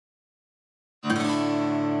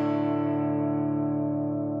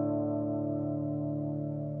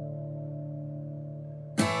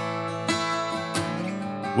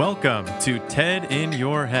Welcome to TED in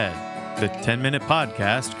Your Head, the 10-minute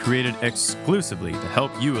podcast created exclusively to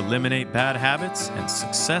help you eliminate bad habits and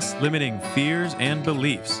success-limiting fears and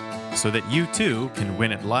beliefs so that you too can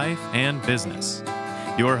win at life and business.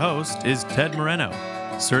 Your host is Ted Moreno,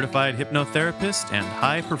 certified hypnotherapist and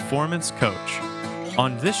high-performance coach.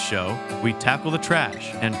 On this show, we tackle the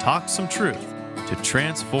trash and talk some truth to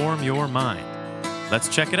transform your mind. Let's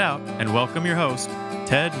check it out and welcome your host,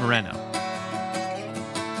 Ted Moreno.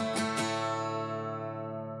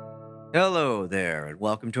 Hello there, and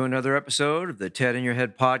welcome to another episode of the TED in Your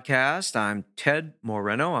Head podcast. I'm Ted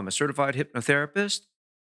Moreno. I'm a certified hypnotherapist,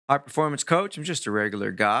 high performance coach. I'm just a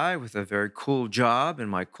regular guy with a very cool job, and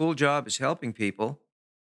my cool job is helping people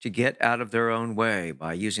to get out of their own way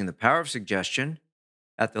by using the power of suggestion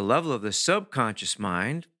at the level of the subconscious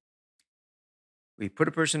mind. We put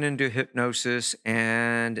a person into hypnosis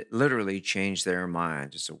and literally change their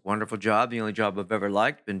minds. It's a wonderful job, the only job I've ever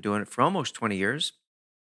liked. Been doing it for almost 20 years.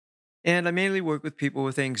 And I mainly work with people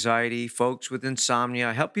with anxiety, folks with insomnia.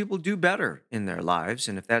 I help people do better in their lives.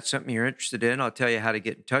 And if that's something you're interested in, I'll tell you how to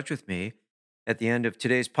get in touch with me at the end of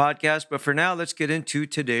today's podcast. But for now, let's get into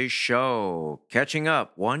today's show. Catching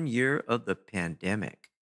up 1 year of the pandemic.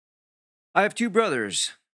 I have two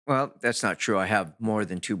brothers. Well, that's not true. I have more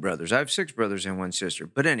than two brothers. I have 6 brothers and 1 sister.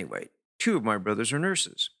 But anyway, 2 of my brothers are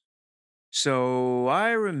nurses. So I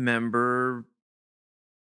remember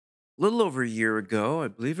a little over a year ago, I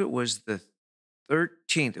believe it was the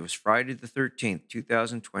 13th. It was Friday the 13th,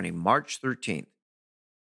 2020, March 13th.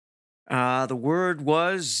 The word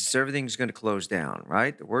was everything's going to close down,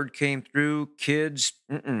 right? The word came through, kids,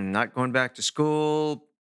 not going back to school.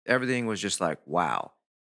 Everything was just like, wow.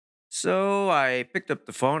 So I picked up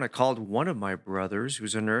the phone. I called one of my brothers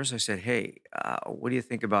who's a nurse. I said, hey, what do you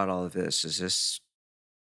think about all of this?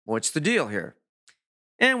 What's the deal here?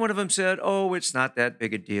 And one of them said, oh, it's not that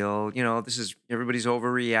big a deal. You know, everybody's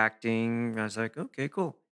overreacting. I was like, okay,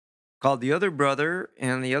 cool. Called the other brother,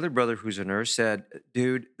 and the other brother who's a nurse said,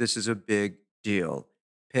 dude, this is a big deal.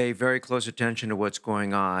 Pay very close attention to what's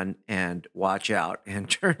going on and watch out. And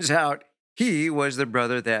turns out he was the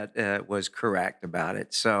brother that was correct about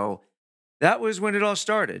it. So that was when it all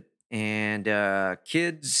started. And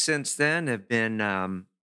kids since then have been,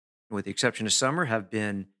 with the exception of summer, have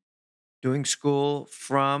been doing school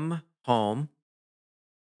from home,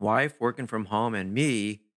 wife working from home, and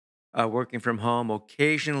me working from home,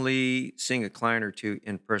 occasionally seeing a client or two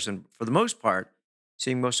in person. For the most part,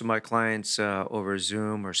 seeing most of my clients over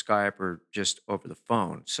Zoom or Skype or just over the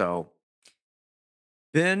phone. So,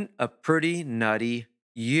 been a pretty nutty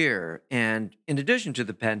year. And in addition to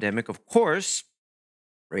the pandemic, of course,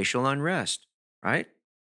 racial unrest, right?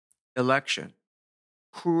 Election,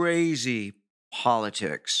 crazy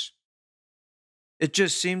politics. It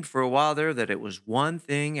just seemed for a while there that it was one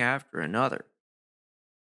thing after another.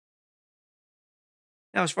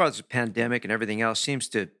 Now, as far as the pandemic and everything else,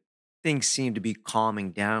 things seem to be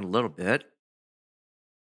calming down a little bit.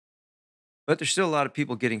 But there's still a lot of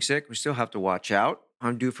people getting sick. We still have to watch out.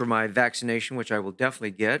 I'm due for my vaccination, which I will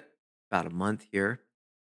definitely get about a month here.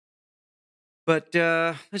 But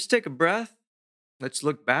let's take a breath. Let's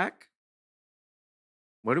look back.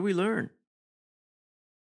 What did we learn?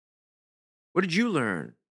 What did you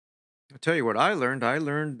learn? I'll tell you what I learned. I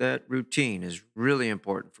learned that routine is really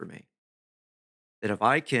important for me. That if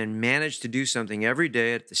I can manage to do something every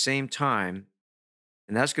day at the same time,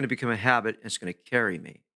 and that's going to become a habit, and it's going to carry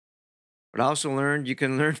me. But I also learned you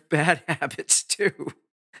can learn bad habits too.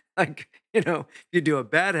 Like, if you do a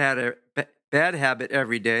bad habit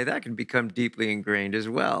every day, that can become deeply ingrained as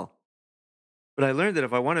well. But I learned that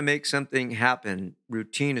if I want to make something happen,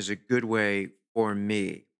 routine is a good way for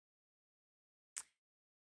me.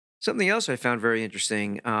 Something else I found very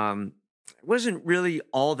interesting. I wasn't really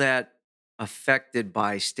all that affected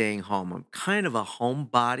by staying home. I'm kind of a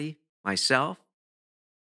homebody myself.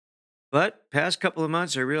 But past couple of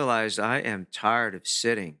months, I realized I am tired of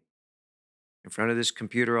sitting in front of this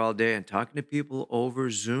computer all day and talking to people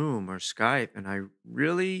over Zoom or Skype. And I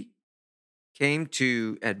really came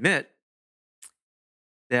to admit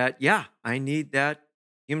that, yeah, I need that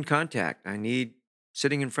human contact. I need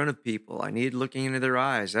sitting in front of people. I need looking into their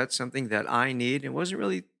eyes. That's something that I need. It wasn't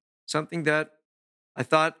really something that I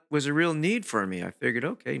thought was a real need for me. I figured,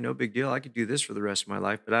 okay, no big deal. I could do this for the rest of my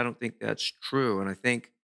life, but I don't think that's true. And I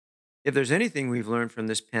think if there's anything we've learned from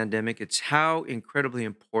this pandemic, it's how incredibly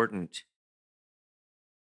important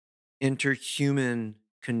interhuman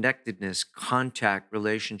connectedness, contact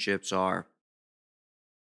relationships are.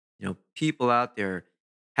 People out there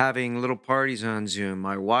having little parties on Zoom.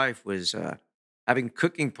 My wife was having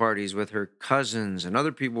cooking parties with her cousins, and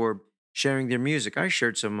other people were sharing their music. I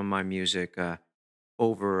shared some of my music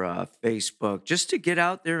over Facebook just to get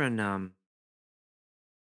out there and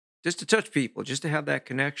just to touch people, just to have that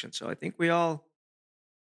connection. So I think we all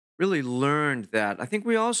really learned that. I think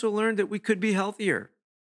we also learned that we could be healthier,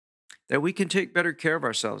 that we can take better care of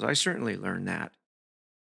ourselves. I certainly learned that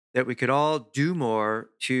we could all do more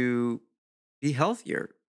to be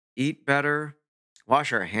healthier, eat better,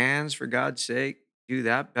 wash our hands for God's sake, do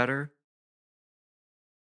that better.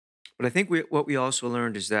 But I think what we also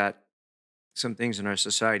learned is that some things in our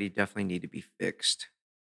society definitely need to be fixed.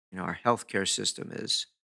 Our healthcare system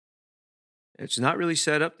it's not really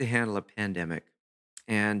set up to handle a pandemic.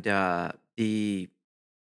 And the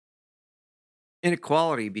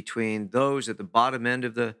inequality between those at the bottom end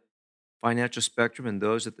of the financial spectrum and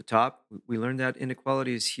those at the top, we learned that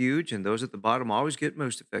inequality is huge, and those at the bottom always get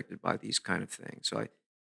most affected by these kind of things. So,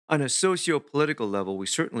 on a socio-political level, we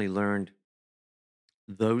certainly learned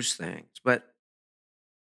those things. But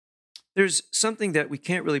there's something that we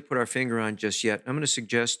can't really put our finger on just yet. I'm going to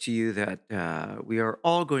suggest to you that we are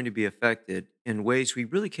all going to be affected in ways we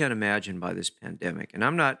really can't imagine by this pandemic. And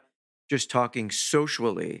I'm not just talking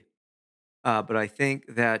socially, but I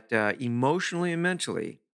think that emotionally and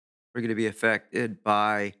mentally, we're going to be affected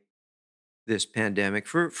by this pandemic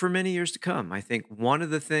for many years to come. I think one of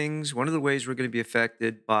the ways we're going to be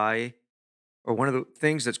affected by, or one of the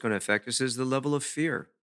things that's going to affect us is the level of fear.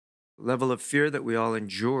 The level of fear that we all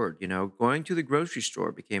endured. Going to the grocery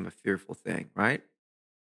store became a fearful thing, right?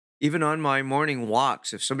 Even on my morning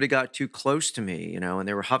walks, if somebody got too close to me, and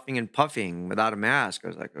they were huffing and puffing without a mask, I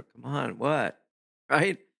was like, oh, come on, what?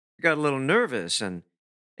 Right? I got a little nervous and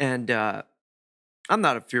I'm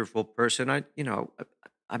not a fearful person. I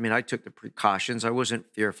mean, I took the precautions. I wasn't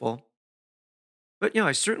fearful. But,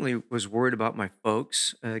 I certainly was worried about my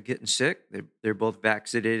folks getting sick. They're both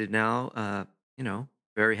vaccinated now.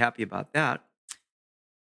 Very happy about that.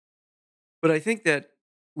 But I think that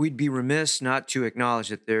we'd be remiss not to acknowledge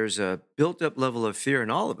that there's a built up level of fear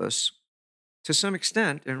in all of us to some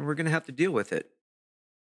extent, and we're going to have to deal with it.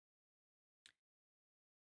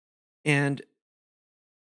 And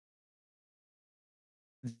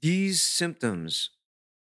these symptoms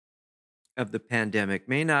of the pandemic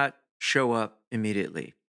may not show up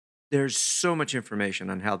immediately. There's so much information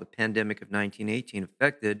on how the pandemic of 1918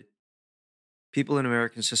 affected people in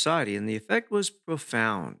American society, and the effect was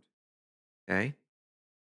profound. Okay.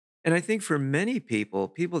 And I think for many people,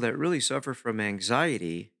 people that really suffer from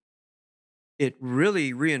anxiety, it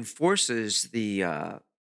really reinforces the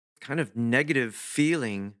kind of negative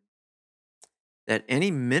feeling that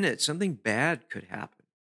any minute something bad could happen.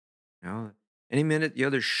 You know, any minute the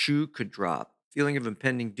other shoe could drop, feeling of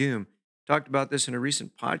impending doom. Talked about this in a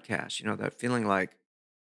recent podcast, that feeling like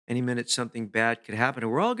any minute something bad could happen.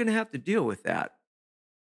 And we're all going to have to deal with that.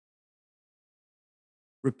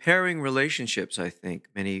 Repairing relationships, I think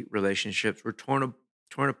many relationships were torn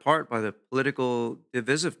apart by the political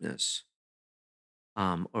divisiveness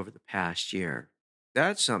over the past year.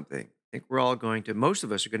 That's something I think most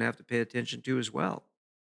of us are going to have to pay attention to as well.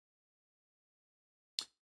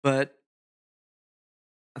 But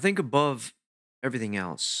I think above everything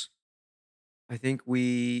else, I think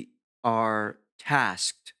we are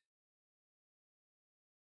tasked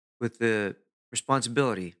with the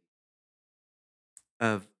responsibility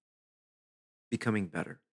of becoming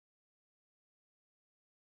better,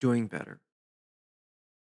 doing better,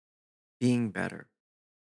 being better,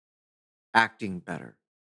 acting better,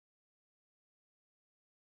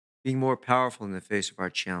 being more powerful in the face of our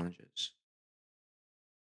challenges.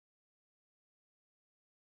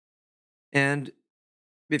 And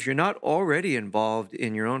if you're not already involved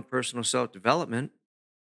in your own personal self development,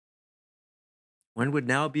 when would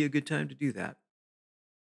now be a good time to do that?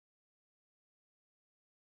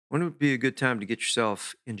 When would be a good time to get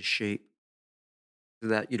yourself into shape so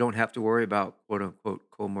that you don't have to worry about quote unquote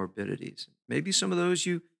comorbidities? Maybe some of those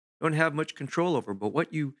you don't have much control over, but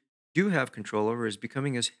what you do have control over is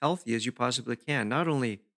becoming as healthy as you possibly can, not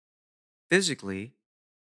only physically,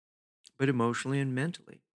 but emotionally and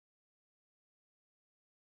mentally.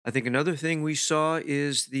 I think another thing we saw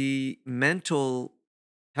is the mental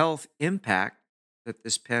health impact that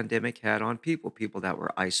this pandemic had on people that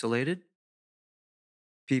were isolated,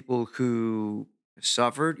 people who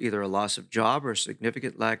suffered either a loss of job or a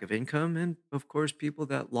significant lack of income, and of course, people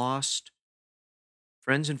that lost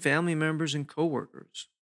friends and family members and coworkers.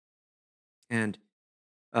 And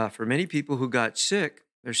for many people who got sick,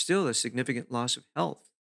 there's still a significant loss of health.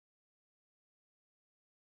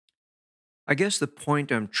 I guess the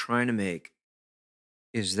point I'm trying to make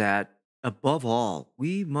is that above all,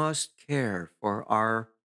 we must care for our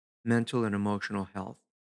mental and emotional health.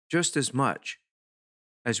 just as much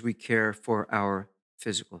as we care for our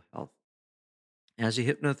physical health. As a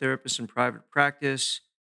hypnotherapist in private practice,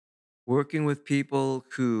 working with people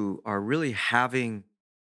who are really having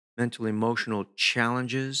mental emotional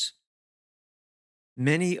challenges,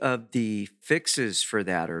 many of the fixes for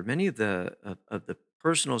that, or many of the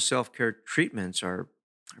personal self-care treatments are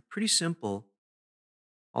pretty simple,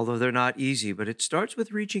 although they're not easy, but it starts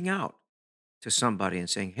with reaching out to somebody and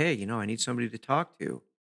saying, hey, I need somebody to talk to,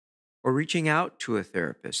 or reaching out to a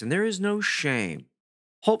therapist. And there is no shame,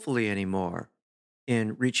 hopefully anymore,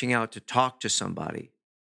 in reaching out to talk to somebody,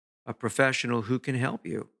 a professional who can help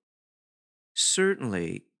you.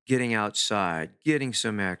 Certainly getting outside, getting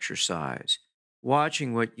some exercise,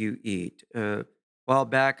 watching what you eat. A while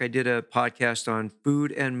back, I did a podcast on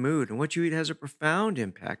food and mood, and what you eat has a profound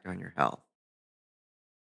impact on your health.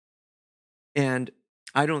 And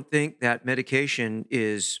I don't think that medication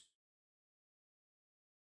is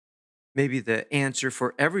maybe the answer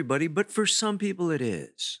for everybody, but for some people it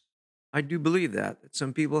is. I do believe that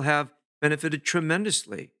some people have benefited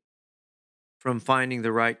tremendously from finding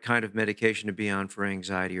the right kind of medication to be on for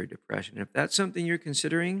anxiety or depression. If that's something you're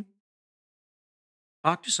considering,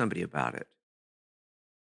 talk to somebody about it.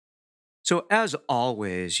 So, as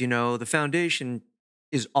always, the foundation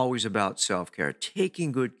is always about self care,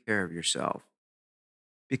 taking good care of yourself.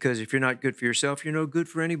 Because if you're not good for yourself, you're no good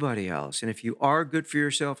for anybody else. And if you are good for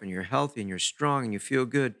yourself and you're healthy and you're strong and you feel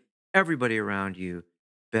good, everybody around you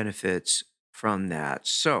benefits from that.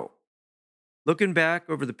 So, looking back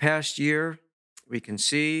over the past year, we can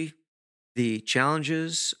see the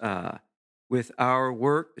challenges with our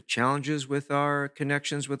work, the challenges with our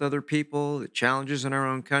connections with other people, the challenges in our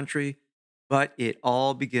own country, but it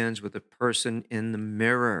all begins with the person in the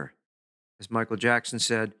mirror. As Michael Jackson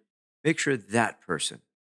said, make sure that person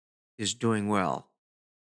is doing well,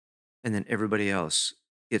 and then everybody else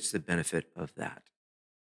gets the benefit of that.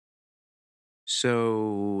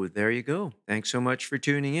 So there you go. Thanks so much for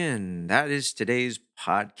tuning in. That is today's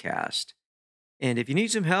podcast. And if you need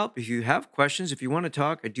some help, if you have questions, if you want to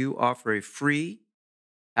talk, I do offer a free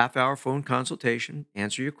half-hour phone consultation,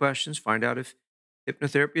 answer your questions, find out if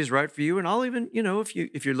hypnotherapy is right for you. And I'll even,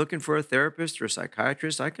 if you're looking for a therapist or a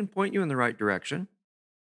psychiatrist, I can point you in the right direction,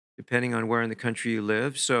 depending on where in the country you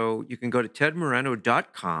live. So you can go to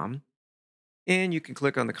tedmoreno.com and you can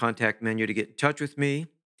click on the contact menu to get in touch with me.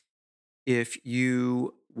 If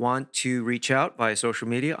you want to reach out via social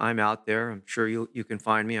media, I'm out there. I'm sure you can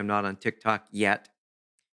find me. I'm not on TikTok yet.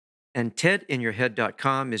 And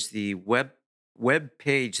tedinyourhead.com is the web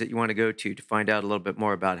page that you want to go to find out a little bit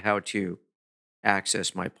more about how to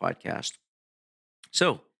access my podcast.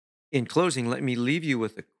 So, in closing, let me leave you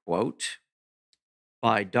with a quote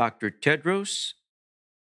by Dr. Tedros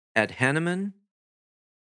Adhanom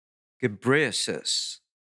Ghebreyesus,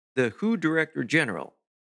 the WHO Director General.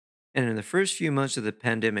 And in the first few months of the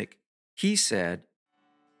pandemic, he said,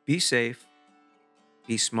 be safe,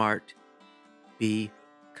 be smart, be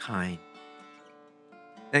kind.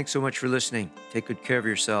 Thanks so much for listening. Take good care of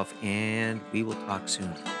yourself, and we will talk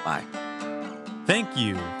soon. Bye. Thank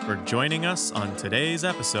you for joining us on today's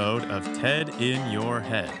episode of TED in Your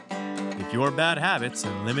Head. If your bad habits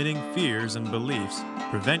and limiting fears and beliefs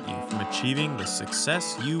prevent you from achieving the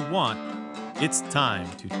success you want, it's time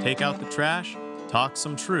to take out the trash, talk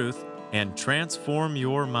some truth, and transform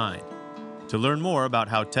your mind. To learn more about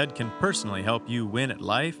how TED can personally help you win at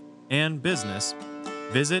life and business,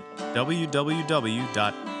 visit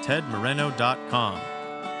www.tedmoreno.com.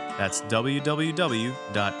 That's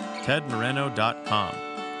www.tedmoreno.com.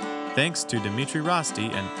 Thanks to Dimitri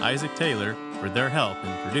Rosti and Isaac Taylor for their help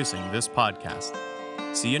in producing this podcast.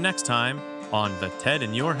 See you next time on the TED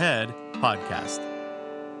in Your Head podcast.